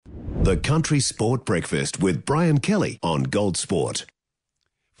The Country Sport Breakfast with Brian Kelly on Gold Sport.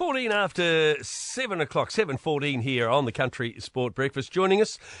 14 after 7 o'clock, 7:14 here on the Country Sport Breakfast. Joining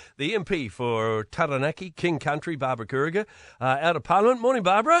us, the MP for Taranaki, King Country, Barbara Kuriger, out of Parliament. Morning,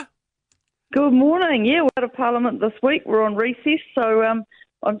 Barbara. Good morning. Yeah, we're out of Parliament this week. We're on recess, so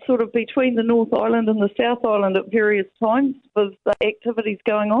I'm sort of between the North Island and the South Island at various times with activities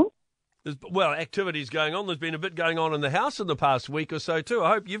going on. Activities going on. There's been a bit going on in the House in the past week or so too. I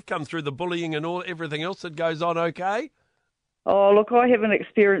hope you've come through the bullying and everything else that goes on okay. Oh, look, I haven't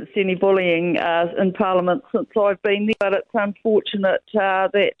experienced any bullying in Parliament since I've been there, but it's unfortunate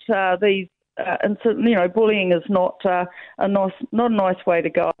that these bullying is not a nice way to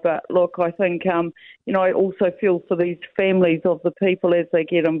go. But look, I think I also feel for these families of the people as they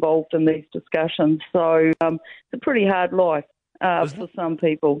get involved in these discussions. So it's a pretty hard life for some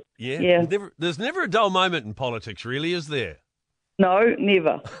people. Yeah. There's never a dull moment in politics, really, is there? No,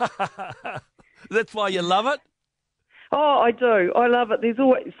 never. That's why you love it? Oh, I do. I love it. There's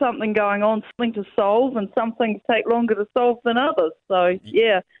always something going on, something to solve, and some things take longer to solve than others. So,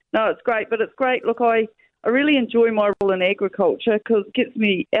 yeah, no, it's great. But it's great. Look, I really enjoy my role in agriculture because it gets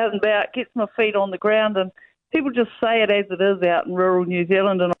me out and about, gets my feet on the ground, and people just say it as it is out in rural New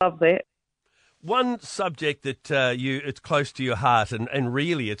Zealand, and I love that. One subject that it's close to your heart, and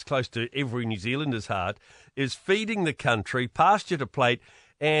really it's close to every New Zealander's heart, is feeding the country, pasture to plate,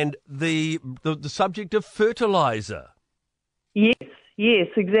 and the subject of fertiliser. Yes,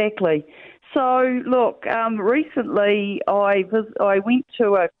 exactly. So, look, recently I went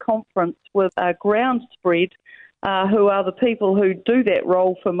to a conference with Ground Spread, who are the people who do that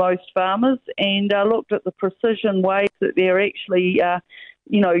role for most farmers, and looked at the precision ways that they're actually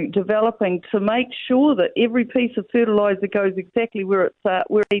developing to make sure that every piece of fertiliser goes exactly where it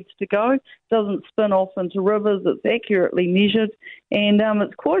needs to go, doesn't spin off into rivers, it's accurately measured, and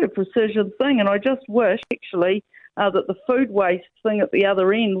it's quite a precision thing. And I just wish, actually, that the food waste thing at the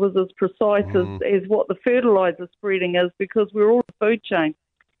other end was as precise as what the fertiliser spreading is, because we're all a food chain.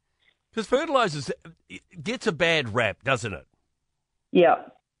 Because fertilisers gets a bad rap, doesn't it? Yeah.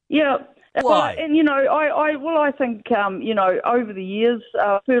 Why? I think over the years,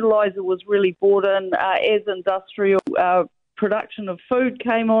 fertiliser was really brought in as industrial production of food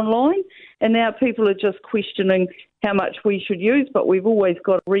came online, and now people are just questioning how much we should use, but we've always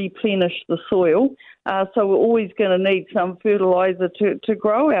got to replenish the soil, so we're always going to need some fertiliser to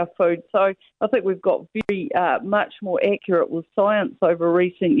grow our food. So I think we've got very much more accurate with science over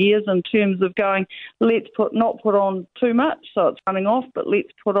recent years in terms of going, let's not put on too much so it's running off, but let's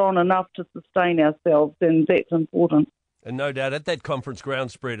put on enough to sustain ourselves, and that's important. And no doubt at that conference,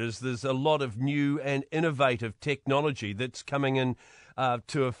 Ground Spreaders, there's a lot of new and innovative technology that's coming in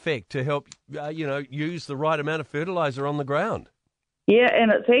to effect to help, use the right amount of fertiliser on the ground. Yeah,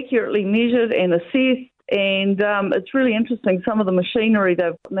 and it's accurately measured and assessed, and it's really interesting, some of the machinery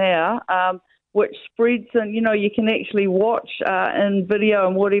they've got now, which spreads, and, you can actually watch in video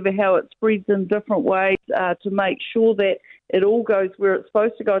and whatever how it spreads in different ways to make sure that it all goes where it's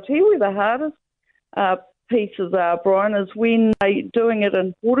supposed to go. I'll tell you where the hardest pieces are, Brian, is when they're doing it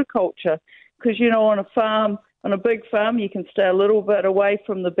in horticulture, because on a big farm you can stay a little bit away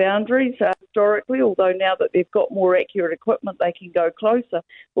from the boundaries historically, although now that they've got more accurate equipment they can go closer.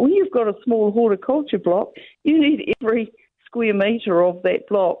 But when you've got a small horticulture block, you need every square metre of that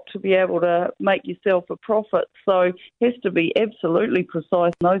block to be able to make yourself a profit, so it has to be absolutely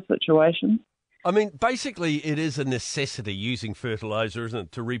precise in those situations. I mean, basically it is a necessity using fertiliser, isn't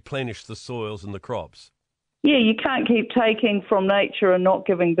it, to replenish the soils and the crops? Yeah, you can't keep taking from nature and not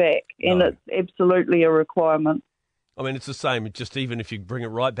giving back, and It's absolutely a requirement. I mean, it's the same, just even if you bring it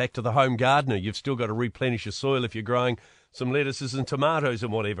right back to the home gardener, you've still got to replenish your soil if you're growing some lettuces and tomatoes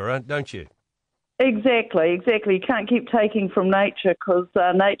and whatever, don't you? Exactly. You can't keep taking from nature because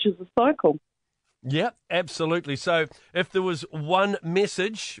nature's a cycle. Yeah, absolutely. So if there was one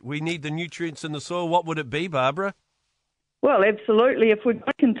message, we need the nutrients in the soil, what would it be, Barbara? Well, absolutely. If we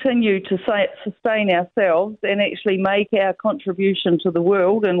continue to sustain ourselves and actually make our contribution to the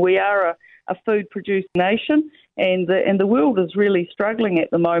world, and we are a food-producing nation, and the world is really struggling at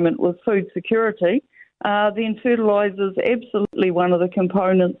the moment with food security, then fertiliser is absolutely one of the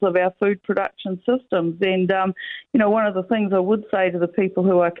components of our food production systems. And, one of the things I would say to the people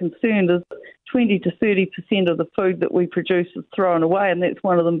who are concerned is 20 to 30% of the food that we produce is thrown away, and that's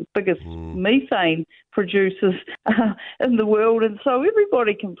one of the biggest methane producers in the world. And so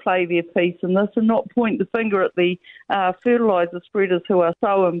everybody can play their piece in this and not point the finger at the fertiliser spreaders who are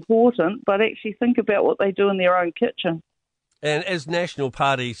so important, but actually think about what they do in their own kitchen. And as National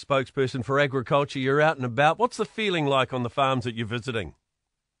Party spokesperson for agriculture, you're out and about. What's the feeling like on the farms that you're visiting?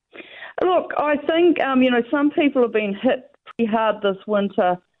 Look, I think, some people have been hit pretty hard this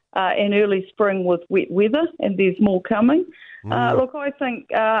winter and early spring with wet weather, and there's more coming. Look, I think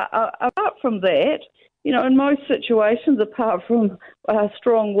apart from that, in most situations, apart from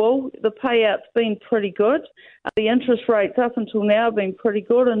strong wool, the payout's been pretty good. The interest rates up until now have been pretty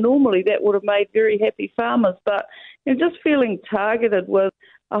good, and normally that would have made very happy farmers. But just feeling targeted with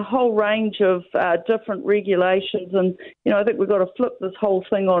a whole range of different regulations, and I think we've got to flip this whole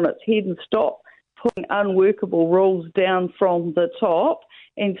thing on its head and stop putting unworkable rules down from the top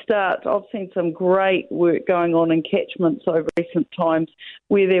and start. I've seen some great work going on in catchments over recent times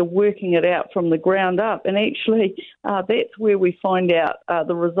where they're working it out from the ground up, and actually that's where we find out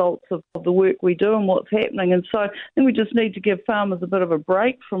the results of the work we do and what's happening. And so I think we just need to give farmers a bit of a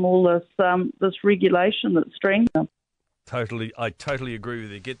break from all this regulation that's strangling them. I totally agree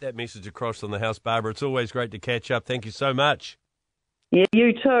with you. Get that message across on the house, Barbara. It's always great to catch up. Thank you so much. Yeah,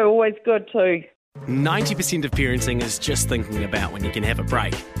 you too. Always good too. 90% of parenting is just thinking about when you can have a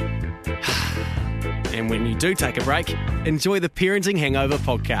break. And when you do take a break, enjoy the Parenting Hangover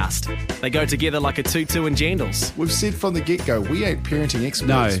podcast. They go together like a tutu and jandals. We've said from the get-go, we ain't parenting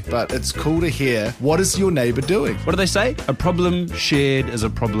experts, but it's cool to hear, what is your neighbour doing? What do they say? A problem shared is a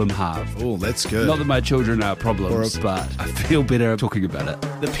problem halved. Oh, that's good. Not that my children are problems, but I feel better talking about it.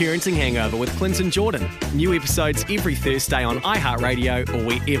 The Parenting Hangover with Clinton Jordan. New episodes every Thursday on iHeartRadio or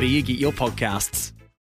wherever you get your podcasts.